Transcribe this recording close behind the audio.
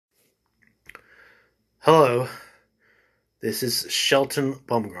Hello, this is Shelton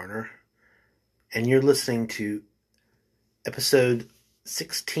Baumgartner, and you're listening to episode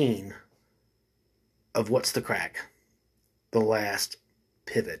 16 of What's the Crack? The Last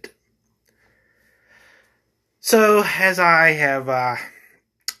Pivot. So, as I have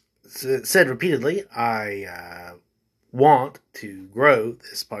said repeatedly, I want to grow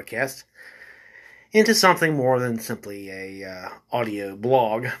this podcast into something more than simply a audio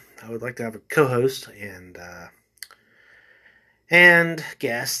blog. I would like to have a co-host and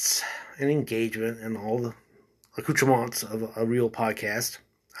guests and engagement and all the accoutrements of a real podcast.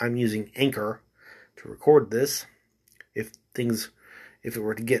 I'm using Anchor to record this. If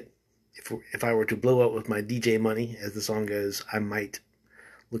I were to blow up with my DJ money, as the song goes, I might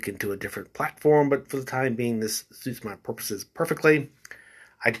look into a different platform, but for the time being, this suits my purposes perfectly.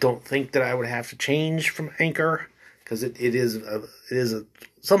 I don't think that I would have to change from Anchor, because it is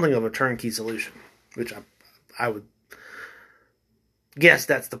something of a turnkey solution, which I would guess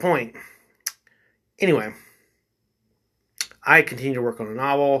that's the point. Anyway, I continue to work on a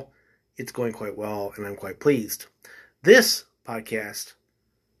novel. It's going quite well, and I'm quite pleased. This podcast,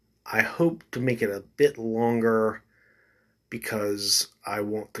 I hope to make it a bit longer because I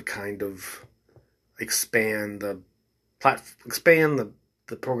want to kind of expand the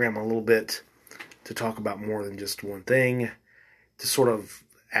program a little bit to talk about more than just one thing, to sort of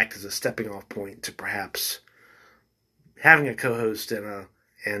act as a stepping off point to perhaps having a co-host and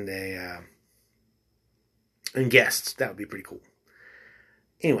guests. That would be pretty cool.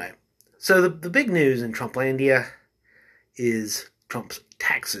 Anyway, so the big news in Trumplandia is Trump's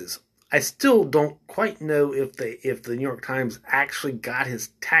taxes. I still don't quite know if the New York Times actually got his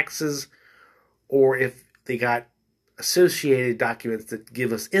taxes, or if they got associated documents that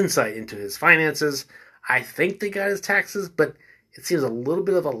give us insight into his finances. I think they got his taxes, but it seems a little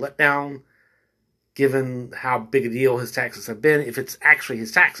bit of a letdown given how big a deal his taxes have been, if it's actually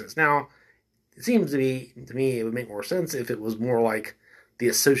his taxes. Now, it seems to me it would make more sense if it was more like the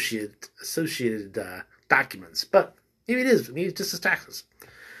associated documents. But maybe it is. Maybe it's just his taxes.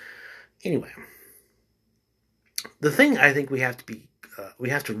 Anyway, the thing I think we have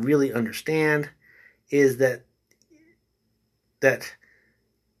to really understand is that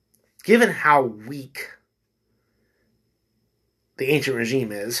given how weak the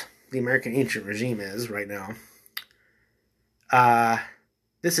American ancient regime is right now,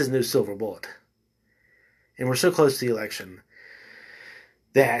 this is no silver bullet. And we're so close to the election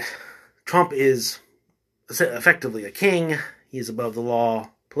that Trump is effectively a king. He's above the law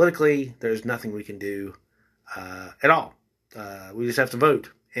politically. There's nothing we can do at all. We just have to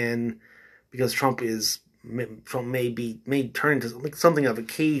vote. And because Trump may turn into something of a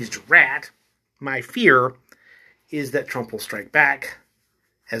caged rat, my fear is that Trump will strike back,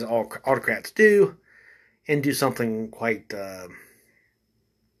 as all autocrats do, and do something quite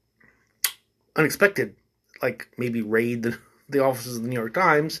unexpected, like maybe raid the offices of the New York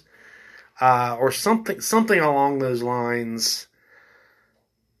Times, or something along those lines,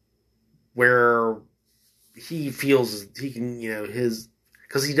 where he feels he can,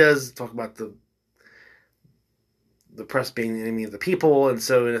 because he does talk about the press being the enemy of the people, and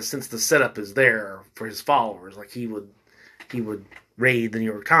so in a sense the setup is there for his followers. Like he would raid the New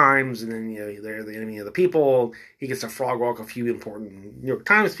York Times, and then they're the enemy of the people. He gets to frog walk a few important New York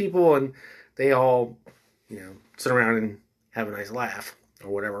Times people, and they all sit around and have a nice laugh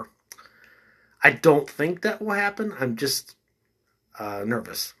or whatever. I don't think that will happen. I'm just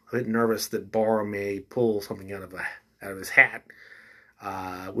nervous. A bit nervous that Barr may pull something out of his hat,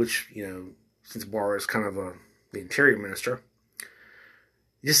 which since Barr is kind of the interior minister,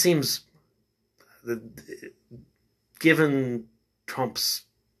 it just seems that, given Trump's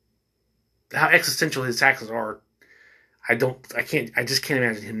how existential his taxes are, I just can't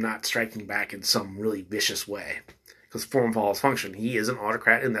imagine him not striking back in some really vicious way. Because form follows function. He is an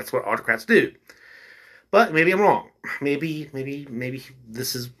autocrat, and that's what autocrats do. But maybe I'm wrong. Maybe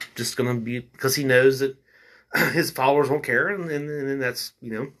this is just going to be because he knows that his followers won't care, and then that's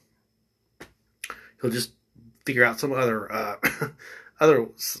he'll just figure out some other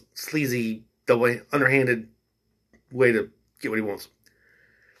sleazy, underhanded way to get what he wants.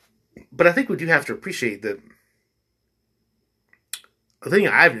 But I think we do have to appreciate that. The thing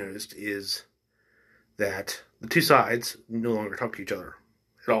I've noticed is that the two sides no longer talk to each other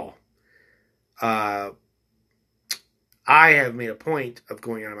at all. I have made a point of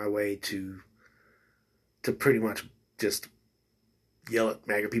going out of my way to pretty much just yell at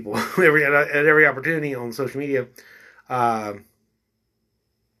MAGA people at every opportunity on social media. I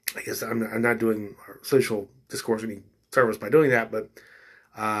guess I'm not doing social discourse any service by doing that, but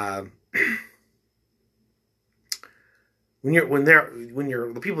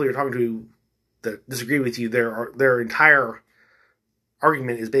the people you're talking to that disagree with you, their entire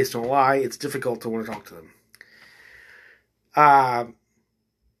argument is based on a lie. It's difficult to want to talk to them.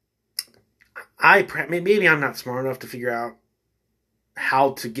 Maybe I'm not smart enough to figure out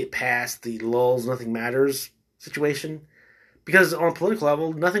how to get past the lulz, nothing matters situation, because on a political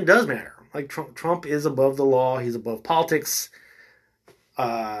level, nothing does matter. Like Trump is above the law. He's above politics.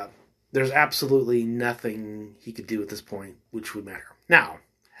 There's absolutely nothing he could do at this point which would matter. Now,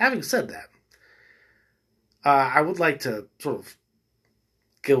 having said that, I would like to sort of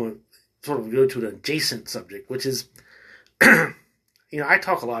go to an adjacent subject, which is, I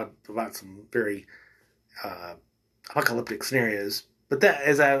talk a lot about some very apocalyptic scenarios, but that,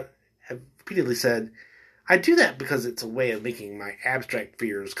 as I have repeatedly said, I do that because it's a way of making my abstract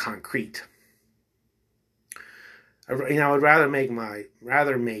fears concrete. I would rather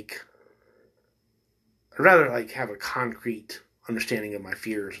have a concrete understanding of my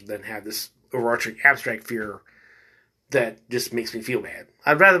fears than have this overarching abstract fear that just makes me feel bad.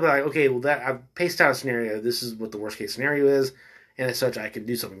 I'd rather be like, okay, well, I've paced out a scenario. This is what the worst case scenario is, and as such, I can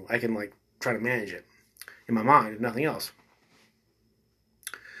do something. I can try to manage it in my mind, if nothing else.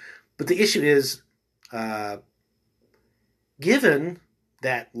 But the issue is, given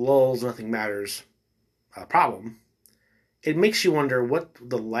that lulz, nothing matters problem, it makes you wonder what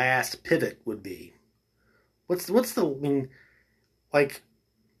the last pivot would be.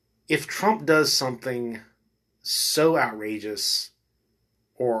 If Trump does something so outrageous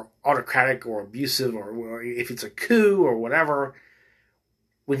or autocratic or abusive, or if it's a coup or whatever,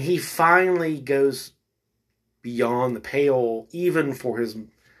 when he finally goes beyond the pale, even for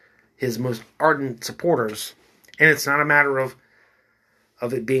his most ardent supporters, and it's not a matter of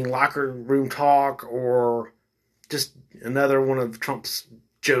it being locker room talk or just another one of Trump's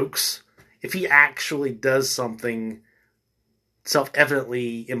jokes, if he actually does something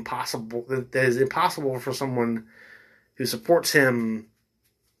self-evidently impossible, that is impossible for someone who supports him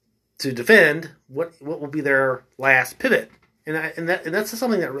to defend, what will be their last pivot? And that's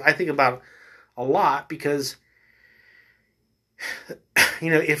something that I think about a lot, because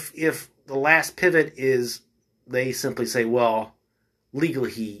if the last pivot is they simply say, well,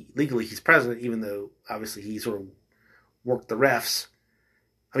 legally he's president, even though obviously he sort of worked the refs.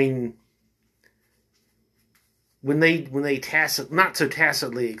 I mean, when they not so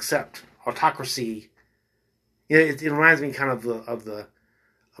tacitly accept autocracy, it reminds me kind of the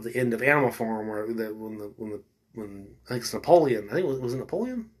end of Animal Farm, where when I think it's Napoleon. I think it was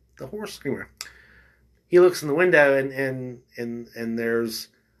Napoleon, the horse. Anyway, he looks in the window and there's,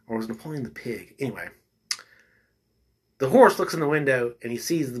 or was Napoleon the pig? Anyway, the horse looks in the window and he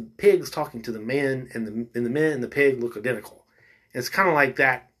sees the pigs talking to the man, and the men and the pig look identical. And it's kind of like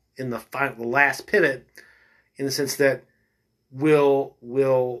that in the last pivot, in the sense that will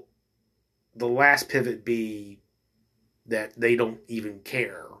the last pivot be that they don't even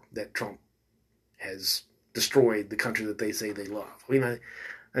care that Trump has destroyed the country that they say they love? I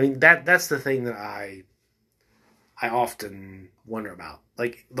mean that's the thing that I often wonder about.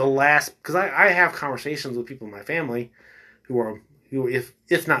 Like because I have conversations with people in my family who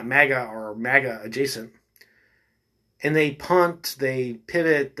if not MAGA are MAGA adjacent, and they punt, they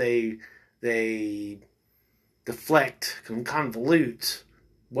pivot, they deflect, convolute,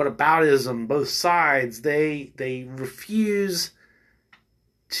 whataboutism, both sides. They refuse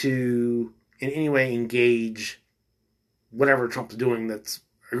to in any way engage whatever Trump's doing that's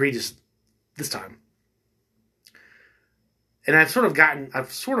egregious this time. And I've sort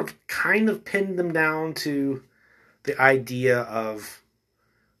of kind of pinned them down to the idea of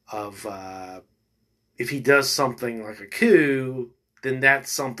if he does something like a coup, then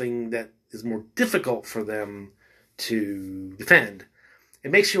that's something that is more difficult for them to defend.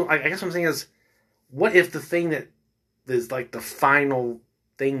 It makes you, I guess what I'm saying is, what if the thing that is like the final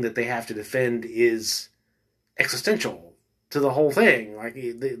thing that they have to defend is existential to the whole thing? Like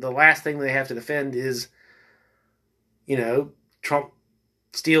the last thing they have to defend is, Trump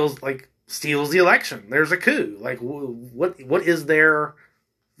steals the election. There's a coup. Like, what is their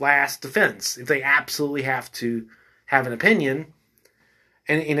last defense if they absolutely have to have an opinion?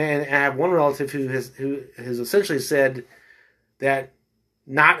 And I have one relative who has essentially said that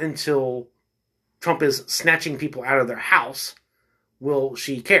not until Trump is snatching people out of their house will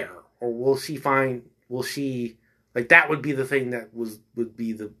she care, or will she that would be the thing that would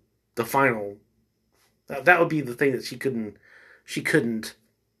be the final. That would be the thing that she couldn't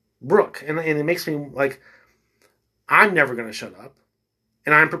brook, and it makes me like, I'm never going to shut up,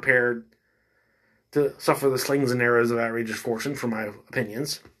 and I'm prepared to suffer the slings and arrows of outrageous fortune for my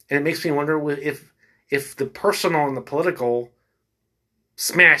opinions. And it makes me wonder if if the personal and the political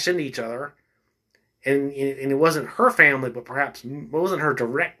smash into each other, and it wasn't her family, but perhaps it wasn't her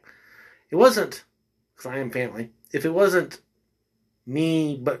direct. It wasn't, because I am family. If it wasn't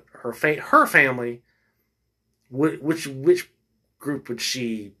me, but her family, which group would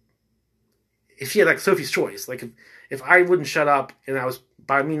she? If she had like Sophie's Choice, like if I wouldn't shut up, and I was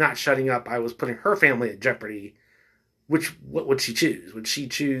by me not shutting up, I was putting her family at jeopardy. What would she choose? Would she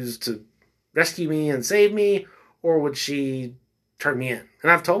choose to rescue me and save me, or would she turn me in?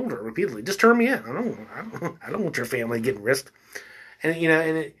 And I've told her repeatedly, just turn me in. I don't want your family getting risked.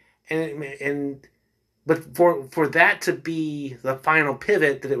 And but for that to be the final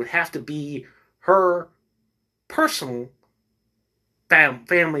pivot, that it would have to be her personal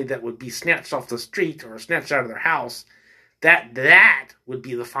family that would be snatched off the street or snatched out of their house. That would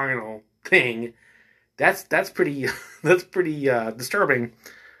be the final thing. That's pretty that's pretty disturbing.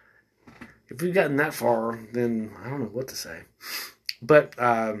 If we've gotten that far, then I don't know what to say. But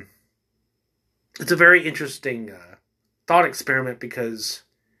it's a very interesting thought experiment, because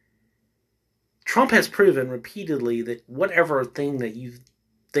Trump has proven repeatedly that whatever thing that you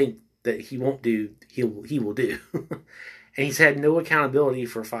think that he won't do, he will do. And he's had no accountability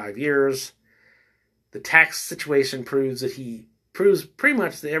for 5 years. The tax situation proves pretty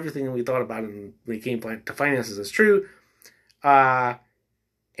much that everything that we thought about him when he came to finances is true.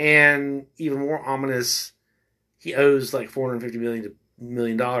 And even more ominous, he owes like $450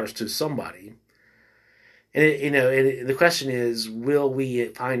 million to somebody. And the question is, will we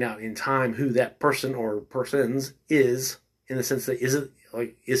find out in time who that person or persons is, in the sense that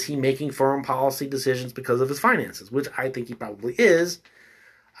is he making foreign policy decisions because of his finances, which I think he probably is.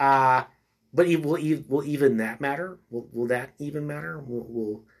 But will even that matter? Will that even matter?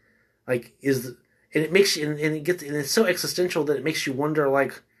 And it makes you, and it's so existential that it makes you wonder,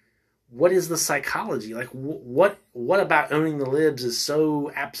 like, what is the psychology? Like, what about owning the libs is so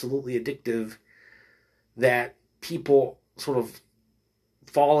absolutely addictive that people sort of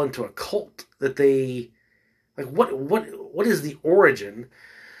fall into a cult that they, like, what is the origin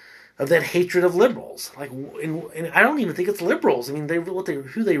of that hatred of liberals? Like, and I don't even think it's liberals. I mean,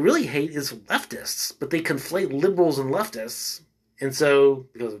 who they really hate is leftists, but they conflate liberals and leftists, and so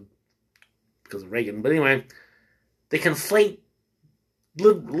because of Reagan. But anyway, they conflate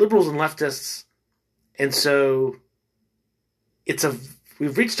liberals and leftists, and so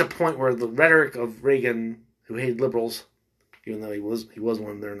we've reached a point where the rhetoric of Reagan, who hated liberals, even though he was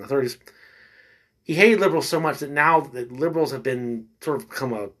one there in the 30s, he hated liberals so much that now that liberals have been sort of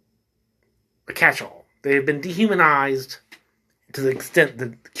become a catch-all. They have been dehumanized to the extent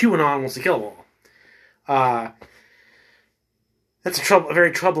that QAnon wants to kill them all. That's a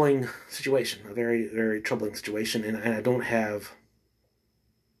very troubling situation, a very, very troubling situation, and I don't have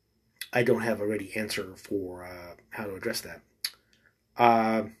a ready answer for how to address that.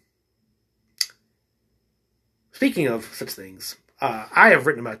 Speaking of such things, I have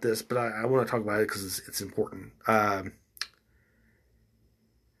written about this, but I want to talk about it because it's important.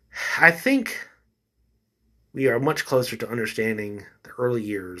 I think we are much closer to understanding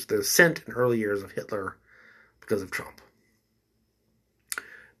the ascent and early years of Hitler because of Trump.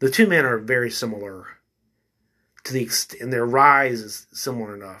 The two men are very similar to the extent, and their rise is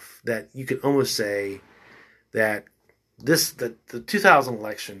similar enough that you could almost say that the 2000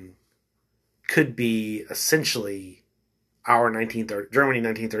 election could be essentially our Germany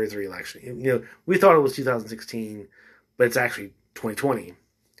 1933 election. We thought it was 2016, but it's actually 2020.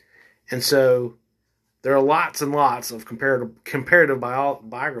 And so there are lots and lots of comparative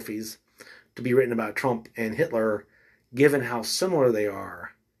biographies to be written about Trump and Hitler, given how similar they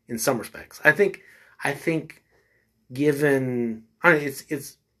are in some respects. I think given,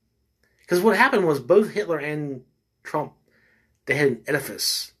 it's because what happened was both Hitler and Trump, they had an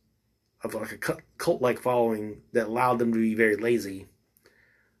edifice of like a cult-like following that allowed them to be very lazy.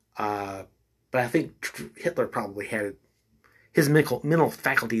 But I think Hitler probably had his mental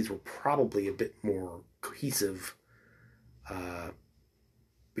faculties were probably a bit more cohesive,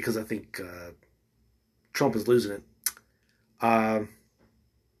 because I think Trump is losing it.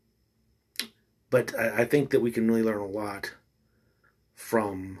 But I think that we can really learn a lot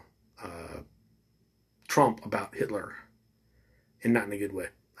from Trump about Hitler, and not in a good way.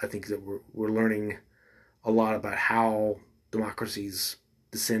 I think that we're learning a lot about how democracies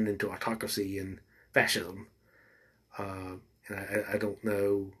descend into autocracy and fascism. And I don't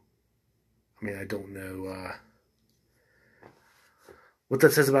know. I don't know what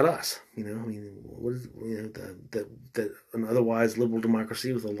that says about us. What is that an otherwise liberal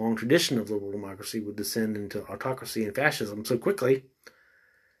democracy with a long tradition of liberal democracy would descend into autocracy and fascism so quickly.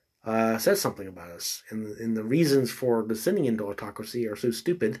 says something about us, and the reasons for descending into autocracy are so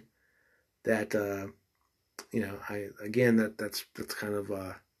stupid that that's kind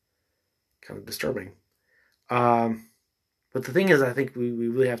of disturbing. But the thing is, I think we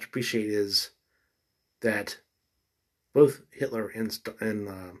really have to appreciate is that both Hitler and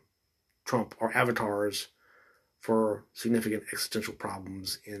Trump are avatars for significant existential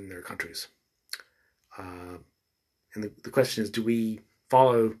problems in their countries. And the question is, do we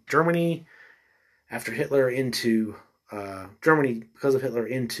follow Germany after Hitler into Germany because of Hitler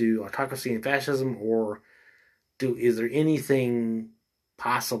into autocracy and fascism, or is there anything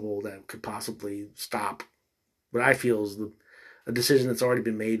possible that could possibly stop what I feel is a decision that's already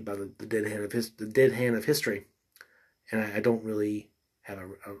been made by the dead hand of history, and I don't really have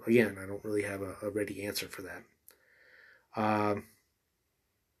a ready answer for that. But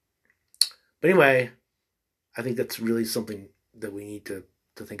anyway, I think that's really something that we need to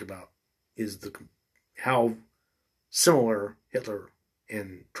think about is how similar Hitler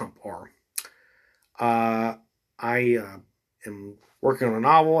and Trump are. I am working on a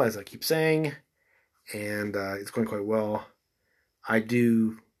novel, as I keep saying, and it's going quite well. I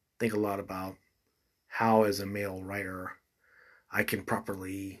do think a lot about how, as a male writer, I can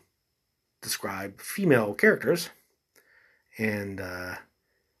properly describe female characters, and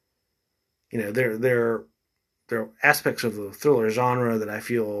there are aspects of the thriller genre that I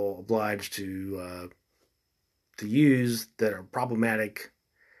feel obliged to use that are problematic,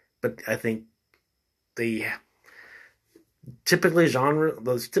 but I think they typically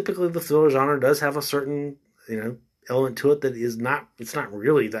the thriller genre does have a certain element to it that is not, it's not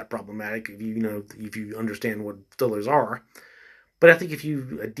really that problematic if you understand what thrillers are. But I think if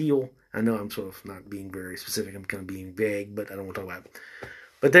you I know I'm sort of not being very specific, I'm kind of being vague, but I don't want to talk about it.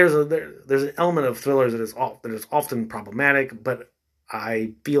 But there's an element of thrillers that is often problematic, but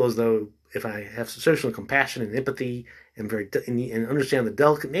I feel as though if I have social compassion and empathy and understand the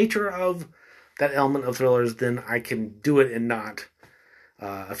delicate nature of that element of thrillers, then I can do it and not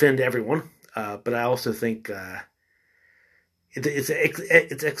offend everyone. But I also think it's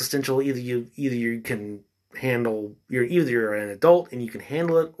existential. Either you can handle, you're an adult and you can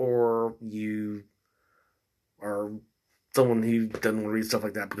handle it, or you are someone who doesn't want to read stuff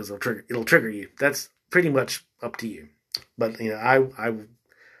like that because it'll trigger you. That's pretty much up to you. But I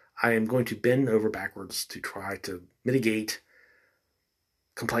am going to bend over backwards to try to mitigate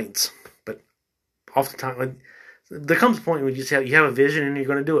complaints. But oftentimes, there comes a point when you have a vision and you're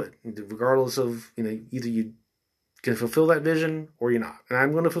going to do it, regardless of either you can fulfill that vision or you're not. And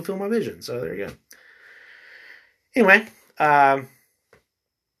I'm going to fulfill my vision. So there you go. Anyway, as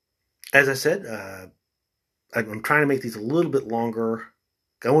I said, I'm trying to make these a little bit longer.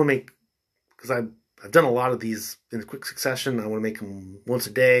 I want to make, because I've done a lot of these in quick succession. I want to make them once a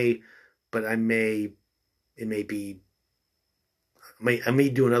day, but I may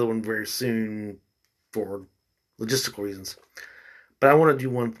do another one very soon for logistical reasons. But I want to do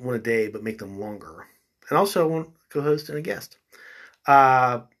one a day, but make them longer. And also I want a co-host and a guest.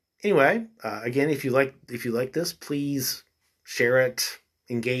 Anyway, again, if you like this, please share it,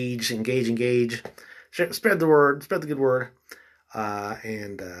 engage. Spread the word, spread the good word.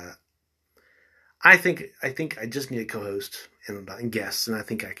 And I think I just need a co-host and guests, and I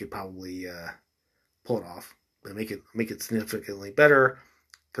think I could probably pull it off, but make it significantly better,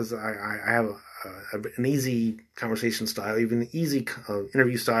 because I have an easy conversation style, even an easy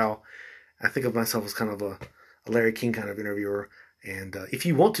interview style. I think of myself as kind of a Larry King kind of interviewer. And if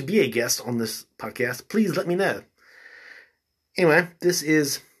you want to be a guest on this podcast, please let me know. Anyway, this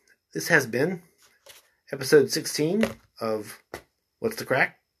has been episode 16 of What's the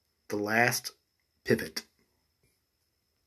Crack? The Last Pivot.